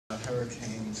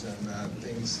hurricanes and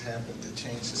things happen to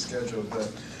change the schedule, but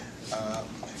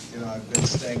you know, I've been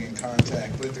staying in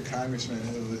contact with the congressman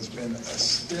who has been a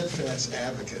steadfast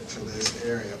advocate for this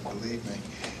area, believe me,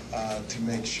 to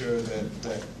make sure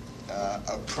that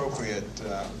appropriate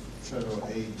federal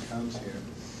aid comes here.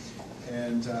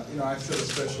 And you know, I feel a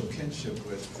special kinship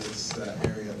with this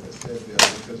area of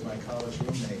Fayetteville because my college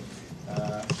roommate,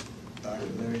 Dr.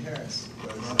 Larry Harris,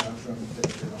 was from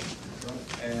Fayetteville,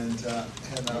 and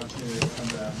had an opportunity to come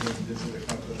down here and visit a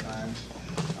couple of times.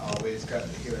 I always got to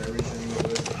hear everything there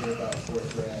was to hear about Fort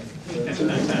Bragg.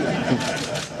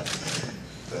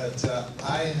 But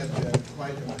I have been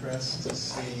quite impressed to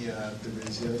see the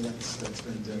resilience that's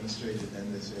been demonstrated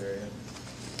in this area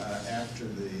after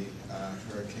the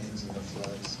hurricanes and the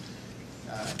floods.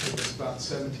 It was about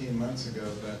 17 months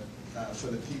ago, but for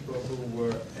the people who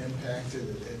were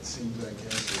impacted, it seems like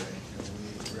yesterday. And we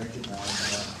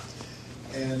recognize that.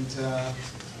 And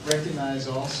recognize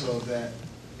also that,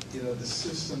 you know, the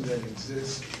system that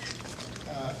exists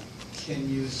can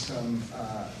use some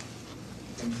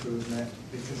improvement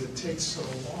because it takes so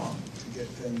long to get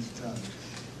things done.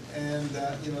 And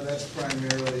you know, that's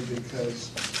primarily because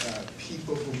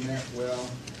people who meant well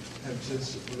have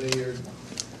just layered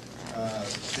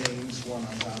things one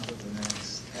on top of the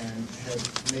next and have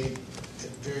made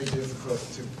it very difficult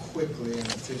to quickly and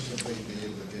efficiently be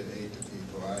able to get aid to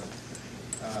people. I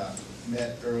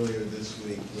met earlier this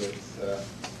week with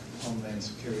Homeland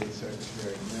Security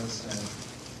Secretary Nelson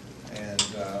and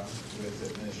with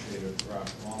Administrator Brock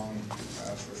Long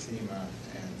for FEMA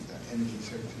and Energy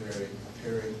Secretary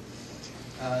Perry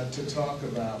to talk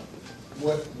about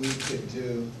what we could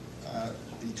do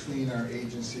between our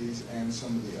agencies and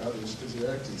some of the others, because there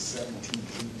are actually 17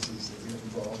 agencies that get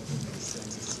involved in these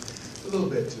things. It's a little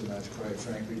bit too much, quite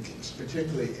frankly,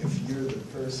 particularly if you're the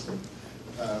person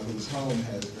whose home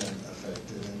has been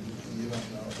affected and you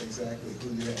don't know exactly who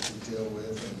you have to deal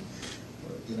with. And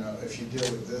you know, if you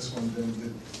deal with this one, then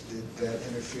did that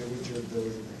interfere with your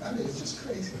ability? I mean, it's just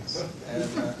craziness. And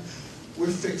we're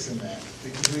fixing that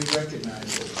because we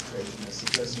recognize that it's craziness.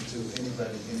 It doesn't do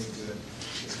anybody any good.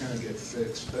 It's going to get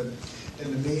fixed. But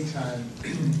in the meantime,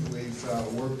 we've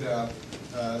worked out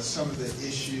some of the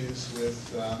issues with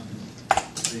the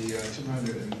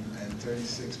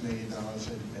 $236 million that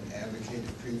had been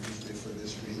advocated previously for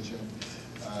this region.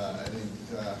 I think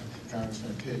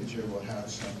Congressman Pittenger will have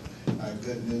some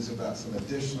good news about some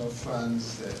additional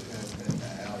funds that have been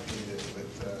allocated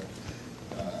with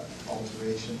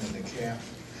alteration in the cap.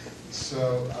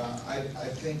 So I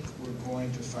think we're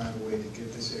going to find a way to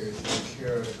get this area taken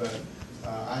care of, but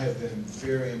I have been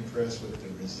very impressed with the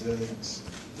resilience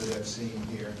that I've seen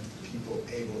here, people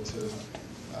able to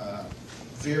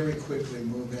very quickly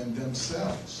move in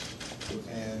themselves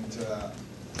and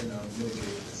you know,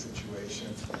 mitigate the situation,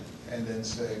 and then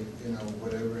say, you know,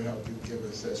 whatever help you give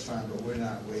us, that's fine, but we're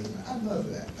not waiting. I love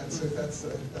that. That's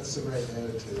the right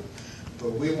attitude.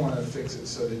 But we want to fix it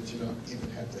so that you don't even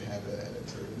have to have that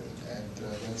attitude, and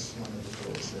that's one of the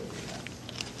goals that we have.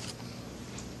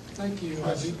 Thank you.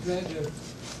 I'd be glad to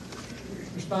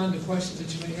respond to questions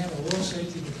that you may have. I will say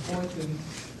to the point that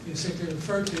the Secretary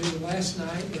referred to last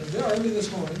night, or early this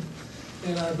morning,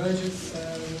 in our budget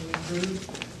when we approved,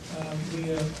 we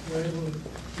were able to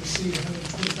receive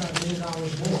 $125 million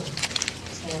more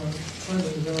for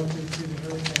funding relative to the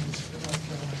hurricanes in North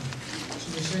Carolina. So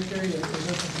the Secretary is open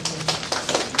for questions.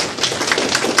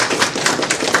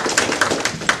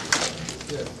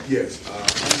 Yes,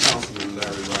 I'm Councilman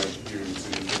Larry Wright here in the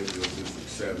City of Fayetteville, District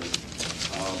 7.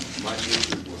 My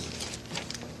district was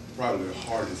probably the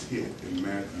hardest hit in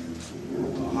Matthews.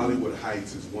 Hollywood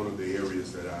Heights is one of the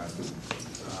areas that I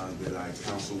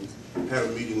counseled. Had a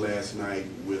meeting last night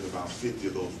with about 50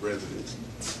 of those residents.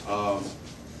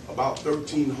 About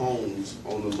 13 homes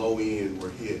on the low end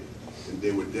were hit, and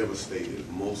they were devastated,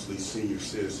 mostly senior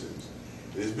citizens.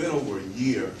 And it's been over a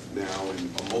year now,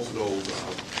 and most of those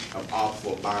have opted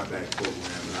for a buyback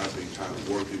program, and I've been kind of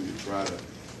working to try to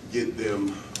get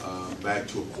them back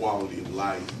to a quality of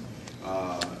life.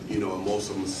 You know, most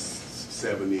of them are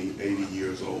 70, 80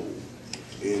 years old.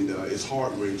 And it's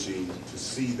heart-wrenching to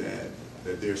see that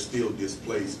they're still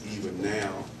displaced even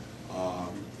now.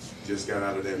 Just got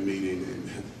out of that meeting and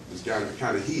it's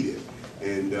kind of heated.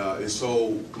 And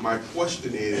so my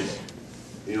question is,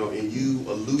 you know, and you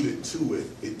alluded to it,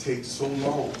 it takes so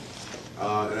long.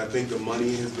 And I think the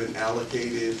money has been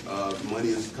allocated, money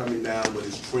is coming down, but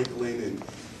it's trickling.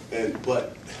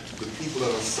 But the people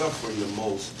that are suffering the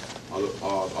most are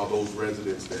those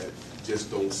residents that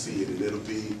just don't see it. And it'll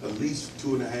be at least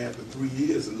 2.5 to 3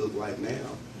 years, it looks like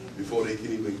now, before they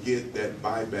can even get that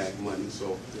buyback money.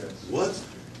 So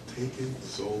taking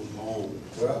so long?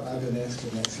 Well, I've been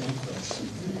asking that same question,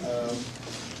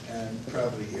 and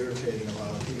probably irritating a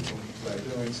lot of people by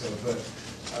doing so,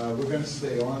 but we're going to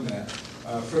stay on that.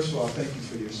 First of all, thank you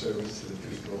for your service to the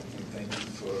people, and thank you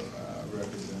for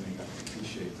representing. I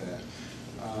appreciate that.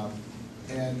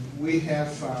 And we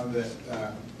have found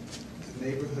that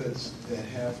neighborhoods that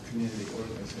have community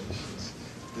organizations,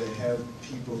 that have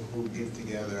people who get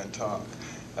together and talk,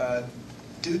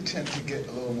 do tend to get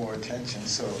a little more attention,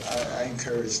 so I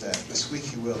encourage that. The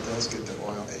squeaky wheel does get the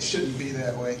oil. It shouldn't be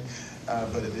that way,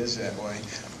 but it is that way.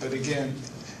 But again,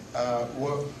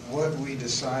 what we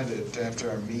decided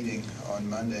after our meeting on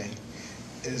Monday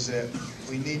is that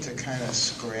we need to kind of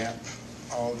scrap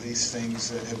all these things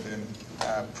that have been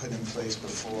put in place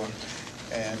before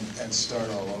and start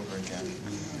all over again.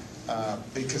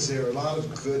 Because there are a lot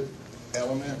of good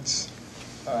elements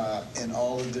in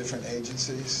all the different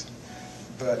agencies,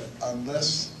 but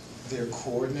unless they're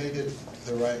coordinated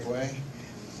the right way,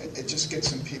 it just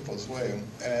gets in people's way.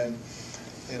 And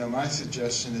my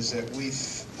suggestion is that we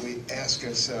ask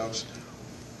ourselves,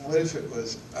 what if it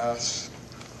was us,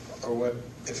 or what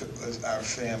if it was our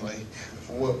family?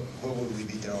 What would we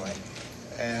be doing?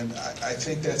 And I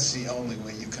think that's the only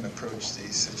way you can approach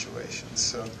these situations.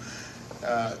 So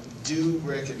do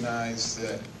recognize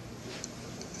that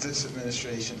this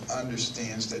administration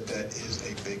understands that that is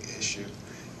a big issue.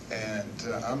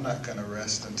 And I'm not going to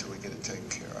rest until we get it taken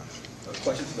care of. A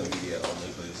question for the media only,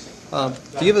 please.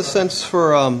 Do you have a sense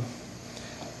for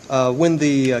when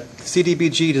the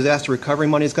CDBG disaster recovery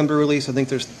money is going to be released? I think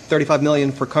there's $35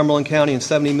 million for Cumberland County and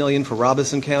 $70 million for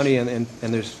Robeson County, and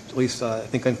there's at least, I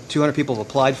think 200 people have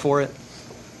applied for it.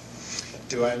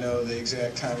 Do I know the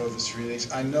exact time of its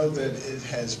release? I know that it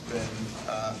has been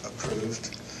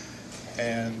approved,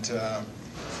 and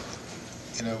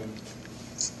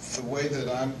the way that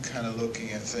I'm kind of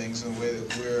looking at things and the way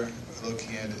that we're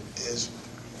looking at it is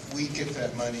we get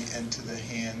that money into the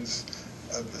hands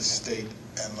of the state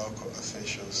and local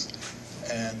officials,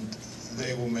 and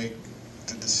they will make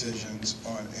the decisions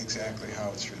on exactly how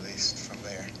it's released from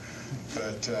there.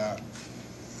 But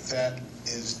that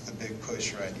is the big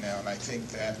push right now, and I think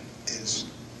that is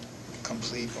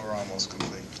complete or almost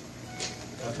complete.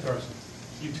 Dr. Carson,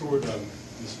 you toured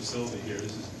this facility here.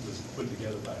 This was put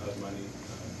together by HUD money,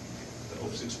 the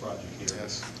Hope 6 project here.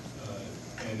 Yes.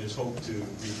 And there's hope to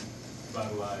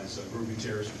revitalize Ruby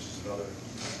Terrace, which is another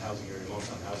housing area,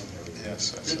 long-time housing area.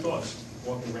 Yes. Good thoughts,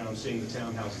 walking around seeing the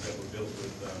townhouses that were built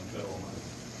with federal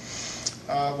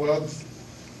money. Well,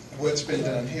 what's been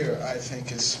done here, I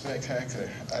think, is spectacular.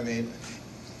 I mean,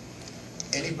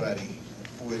 anybody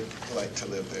would like to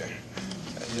live there.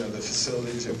 The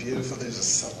facilities are beautiful. There's a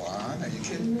salon. Are you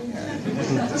kidding me?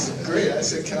 This is great. I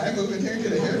said, can I move in here and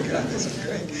get a haircut? This is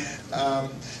great.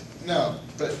 No,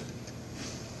 but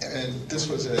and this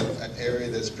was an area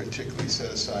that's particularly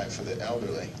set aside for the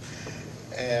elderly.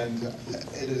 And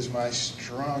it is my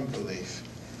strong belief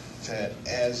that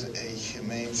as a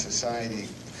humane society,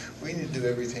 we need to do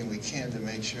everything we can to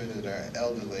make sure that our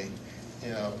elderly,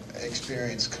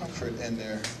 experience comfort in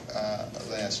their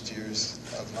last years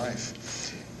of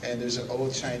life. And there's an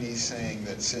old Chinese saying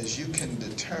that says you can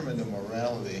determine the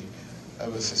morality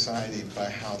of a society by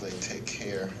how they take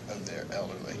care of their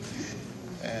elderly.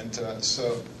 And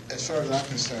so as far as I'm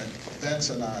concerned, that's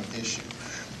a non-issue.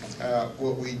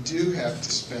 What we do have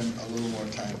to spend a little more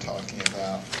time talking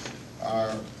about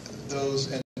are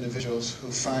those individuals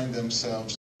who find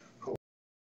themselves who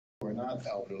are not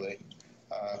elderly,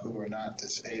 who are not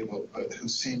disabled, but who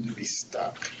seem to be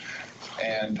stuck.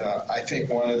 And I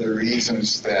think one of the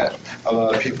reasons that a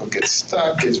lot of people get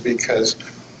stuck is because,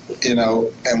 in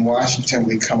Washington,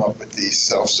 we come up with these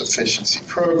self-sufficiency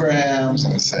programs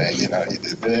and say, you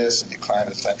did this and you climbed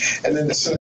this ladder. And then as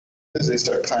soon as they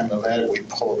start climbing the ladder, we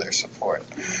pull their support.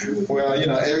 Well,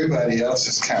 everybody else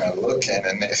is kind of looking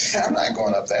and they say, I'm not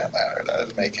going up that ladder. That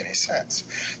doesn't make any sense.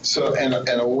 So in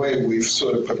a way, we've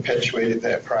sort of perpetuated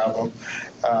that problem.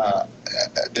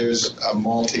 There's a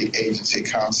multi-agency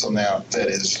council now that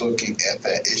is looking at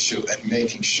that issue and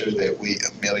making sure that we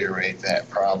ameliorate that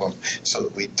problem so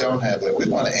that we don't have that. We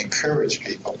want to encourage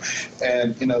people.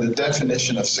 And, the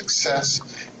definition of success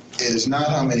is not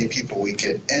how many people we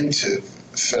get into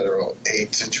federal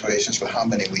aid situations, but how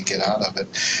many we get out of it.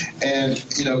 And,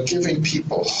 giving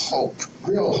people hope,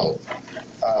 real hope.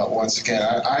 Once again,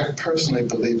 I personally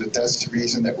believe that that's the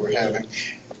reason that we're having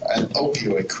an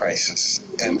opioid crisis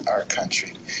in our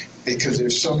country, because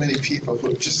there's so many people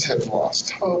who just have lost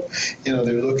hope. They're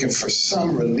looking for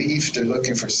some relief. They're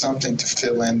looking for something to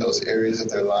fill in those areas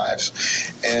of their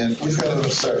lives. And we've got to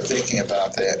start thinking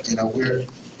about that. We're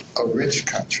a rich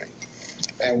country.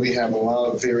 and we have a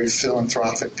lot of very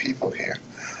philanthropic people here.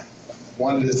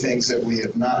 One of the things that we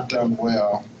have not done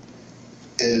well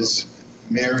is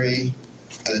marry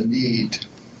the need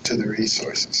to the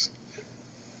resources.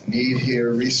 Need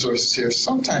here, resources here,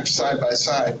 sometimes side by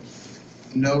side,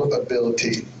 no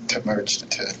ability to merge the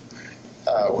two.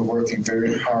 We're working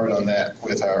very hard on that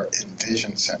with our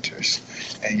Envision centers,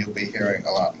 and you'll be hearing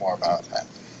a lot more about that.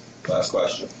 Last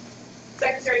question.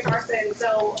 Secretary Carson,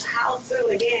 so how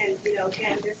soon, again,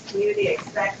 can this community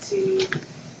expect to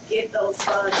get those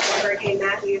funds for Hurricane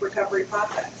Matthew recovery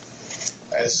process?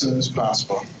 As soon as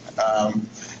possible.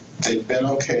 They've been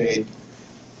okayed,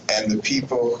 and the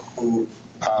people who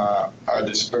are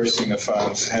dispersing the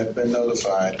funds have been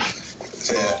notified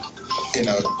that,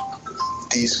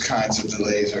 these kinds of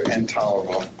delays are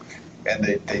intolerable, and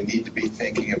they need to be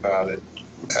thinking about it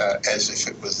as if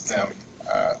it was them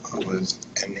who was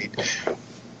in need.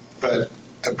 But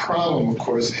the problem, of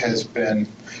course, has been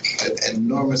the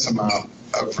enormous amount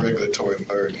of regulatory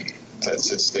burden that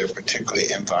sits there, particularly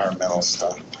environmental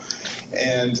stuff.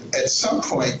 And at some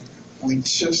point, we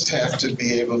just have to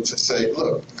be able to say,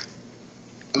 look,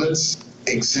 let's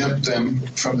exempt them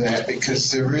from that, because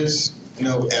there is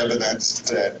no evidence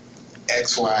that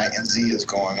X, Y, and Z is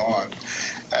going on.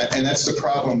 And that's the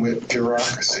problem with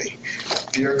bureaucracy.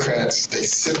 Bureaucrats, they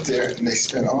sit there and they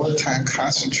spend all the time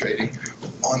concentrating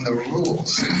on the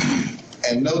rules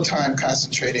and no time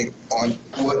concentrating on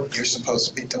what you're supposed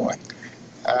to be doing.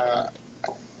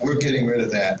 We're getting rid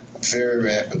of that very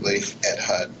rapidly at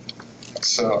HUD.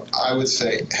 So I would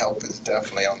say help is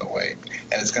definitely on the way,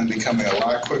 and it's going to be coming a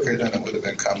lot quicker than it would have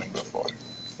been coming before.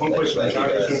 One question for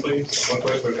Congressman, please. One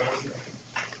question for Congressman.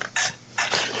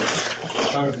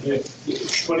 Congressman,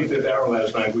 25th hour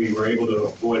last night, we were able to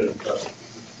avoid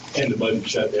end the budget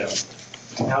shutdown.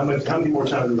 How many more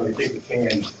times are we going to kick the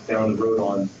can down the road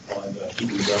on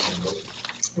keeping the government open?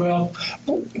 Well,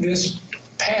 this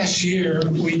past year,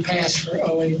 we passed for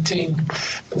 2018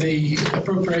 the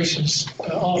appropriations,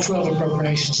 all 12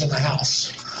 appropriations in the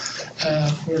House.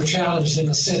 We're challenged in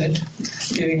the Senate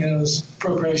getting those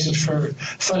appropriations for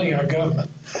funding our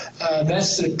government.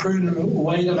 That's the prudent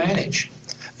way to manage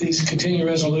these continuing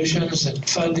resolutions and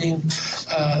funding.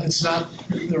 It's not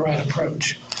the right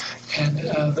approach. And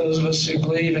those of us who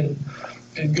believe in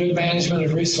good management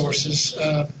of resources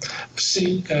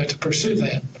seek to pursue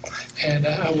that. And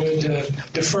I would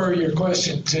defer your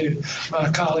question to my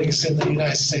colleagues in the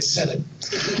United States Senate.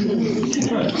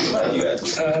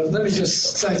 Let me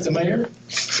just thank the mayor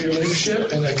for your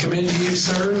leadership, and I commend you,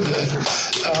 sir.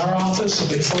 Our office will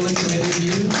be fully committed to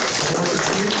you, to work with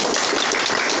you.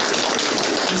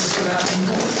 This is about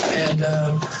people,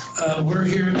 and we're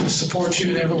here to support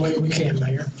you in every way we can,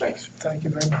 Mayor. Thanks. Thank you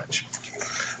very much.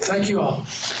 Thank you all.